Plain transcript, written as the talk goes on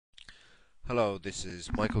Hello, this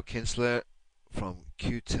is Michael Kinsler from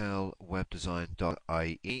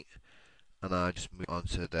Qtellwebdesign.ie, and I just move on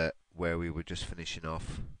to where we were just finishing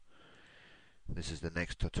off. This is the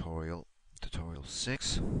next tutorial, tutorial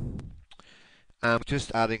 6. I'm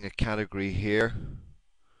just adding a category here.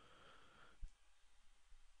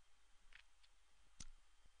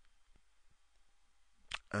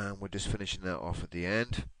 And we're just finishing that off at the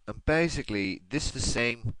end. And basically, this is the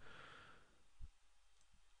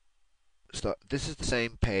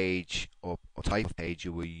same page or type of page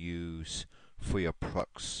you will use for your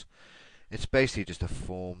products. It's basically just a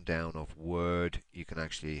form down of Word. You can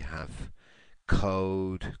actually have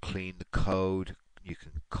code, clean the code. You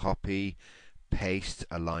can copy, paste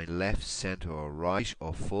a line left, center, or right,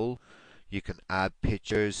 or full. You can add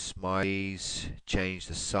pictures, smileys, change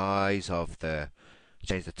the size of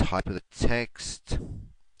change the type of the text,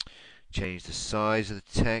 change the size of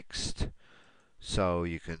the text. So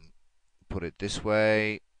you can put it this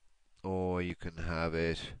way, or you can have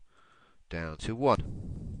it down to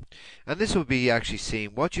 1. And this will be actually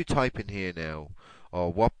seen, what you type in here now,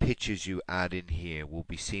 or what pictures you add in here will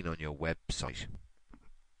be seen on your website.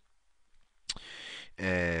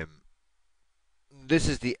 This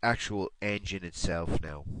is the actual engine itself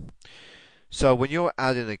now. So when you're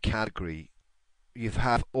adding a category, you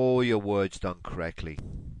have all your words done correctly.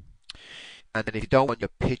 And then if you don't want your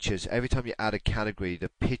pictures, every time you add a category, the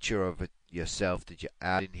picture of it yourself that you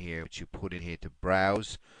add in here, which you put in here to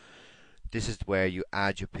browse, this is where you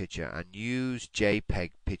add your picture, and use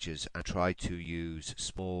JPEG pictures and try to use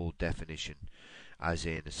small definition, as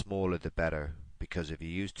in the smaller the better, because if you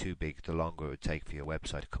use too big, the longer it would take for your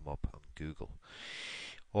website to come up on Google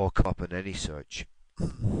or come up in any search.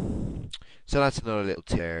 So that's another little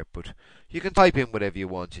tip there, but you can type in whatever you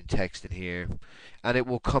want in text in here, and it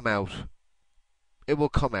will come out. It will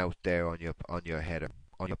come out there on your header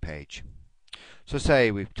on your page. So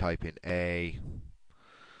say we type in A.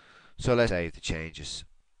 So let's save the changes.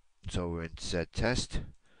 So we're in Z test.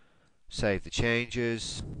 Save the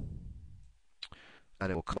changes,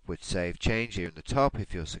 and it will come up with save change here in the top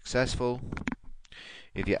if you're successful.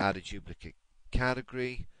 If you add a duplicate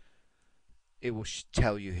category, it will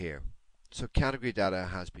tell you here. So category data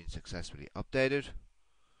has been successfully updated.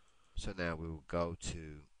 So now we will go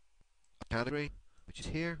to category, which is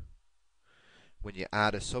here. When you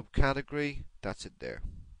add a subcategory, that's it there.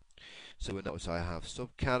 So we notice I have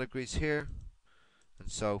subcategories here, and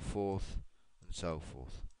so forth, and so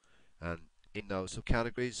forth. And in those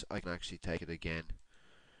subcategories, I can actually take it again,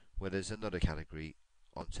 where there's another category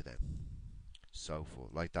onto them, so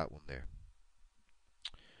forth, like that one there.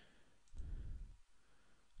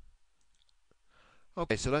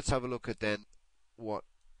 Okay, so let's have a look at then what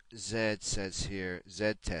Z says here,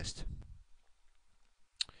 Z test.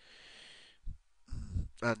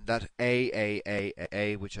 And that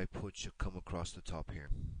A, which I put, should come across the top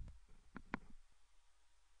here.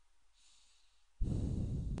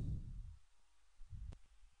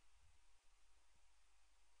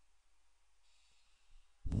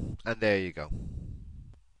 And there you go.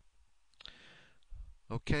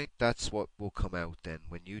 Okay, that's what will come out then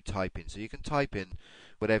when you type in. So you can type in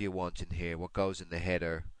whatever you want in here, what goes in the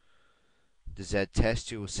header. The Z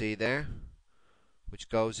test you will see there, which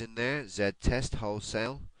goes in there, Z test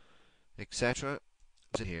wholesale, etc.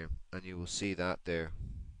 in here, and you will see that there.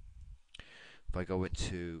 If I go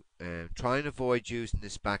into try and avoid using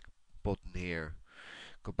this back button here,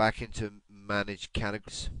 go back into manage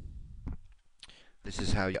categories. This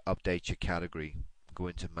is how you update your category. Go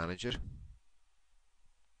into manage it.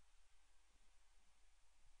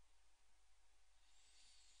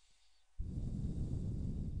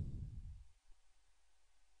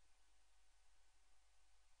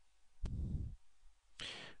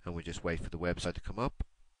 And we just wait for the website to come up.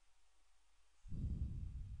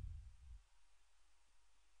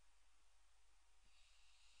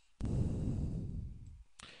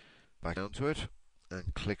 Back down to it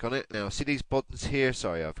and click on it. Now see these buttons here,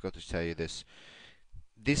 sorry I forgot to tell you this.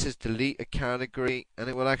 This is delete a category, and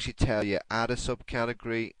it will actually tell you add a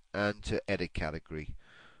subcategory and to edit category.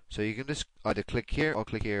 So you can just either click here or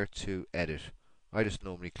click here to edit. I just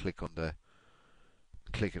normally click on it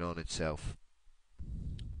on itself.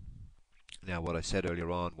 Now what I said earlier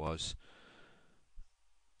on was,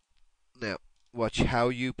 now watch how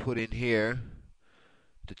you put in here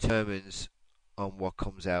determines on what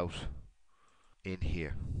comes out in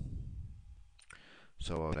here.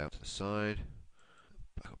 So I'll out to the side,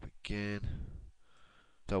 back up again.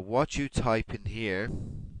 So what you type in here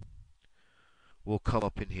will come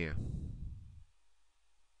up in here.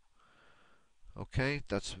 Okay,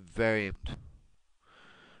 that's very important.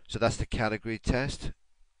 So that's the category test.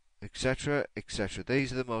 etc., etc.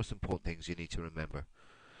 These are the most important things you need to remember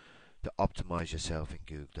to optimize yourself in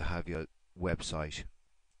Google, to have your website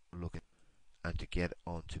looking and to get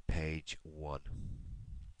onto page 1.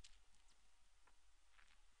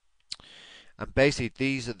 And basically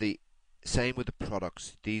these are the same with the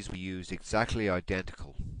products. These we use exactly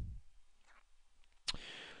identical.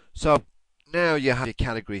 So now you have your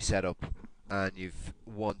category set up and you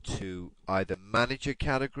want to either manage your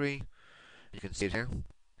category, you can see it here,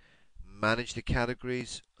 manage the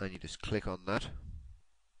categories, and you just click on that.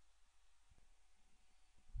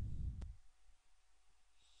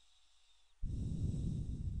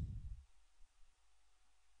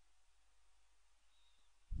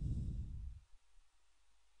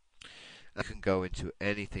 And you can go into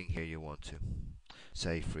anything here you want to.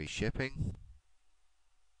 Say free shipping.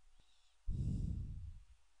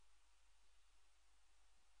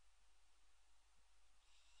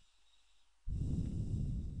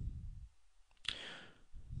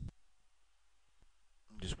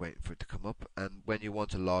 I'm just waiting for it to come up, and when you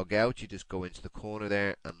want to log out you just go into the corner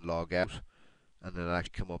there and log out, and it'll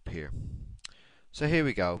actually come up here. So here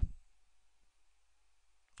we go.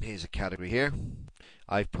 Here's a category here.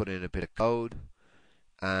 I've put in a bit of code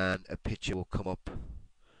and a picture will come up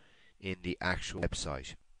in the actual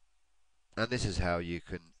website. And this is how you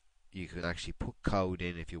can actually put code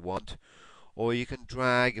in if you want, or you can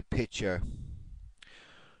drag a picture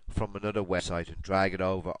from another website and drag it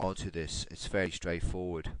over onto this. It's fairly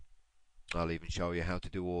straightforward. I'll even show you how to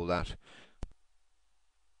do all that.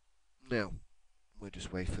 Now we'll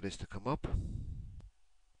just wait for this to come up.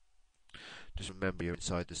 Just remember you're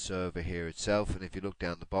inside the server here itself, and if you look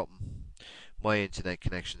down the bottom, my internet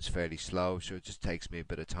connection is fairly slow, so it just takes me a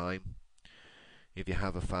bit of time. If you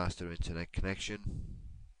have a faster internet connection,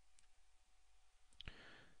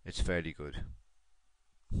 it's fairly good.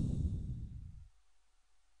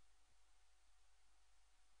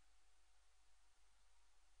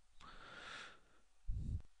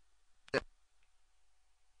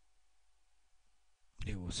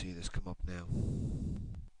 You will see this come up now.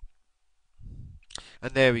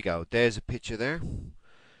 And there we go, there's a picture there,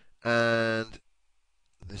 and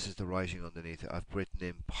this is the writing underneath it. I've written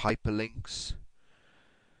in hyperlinks,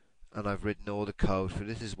 and I've written all the code for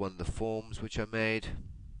this. Is one of the forms which I made,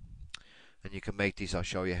 and you can make these. I'll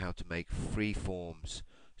show you how to make free forms,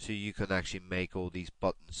 so you can actually make all these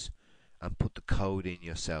buttons and put the code in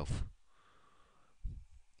yourself,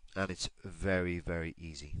 and it's very, very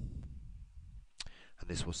easy, and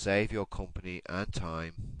this will save your company and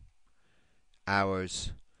time,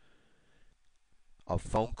 hours of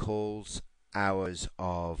phone calls, hours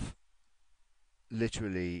of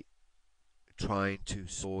literally trying to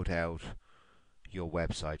sort out your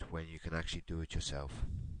website when you can actually do it yourself.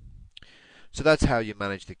 So that's how you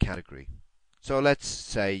manage the category. So let's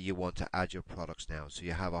say you want to add your products now. So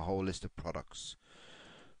you have a whole list of products.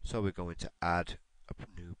 So we're going to add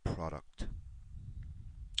a new product.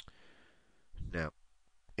 Now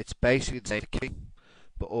it's basically the same thing,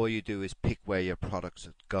 but all you do is pick where your products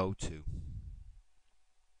go to.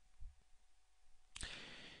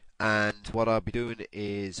 And what I'll be doing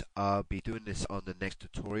is I'll be doing this on the next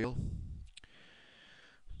tutorial.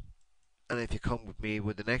 And if you come with me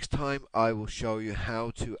with the next time, I will show you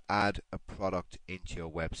how to add a product into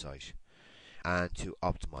your website and to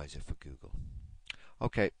optimize it for Google.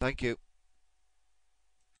 Okay, thank you.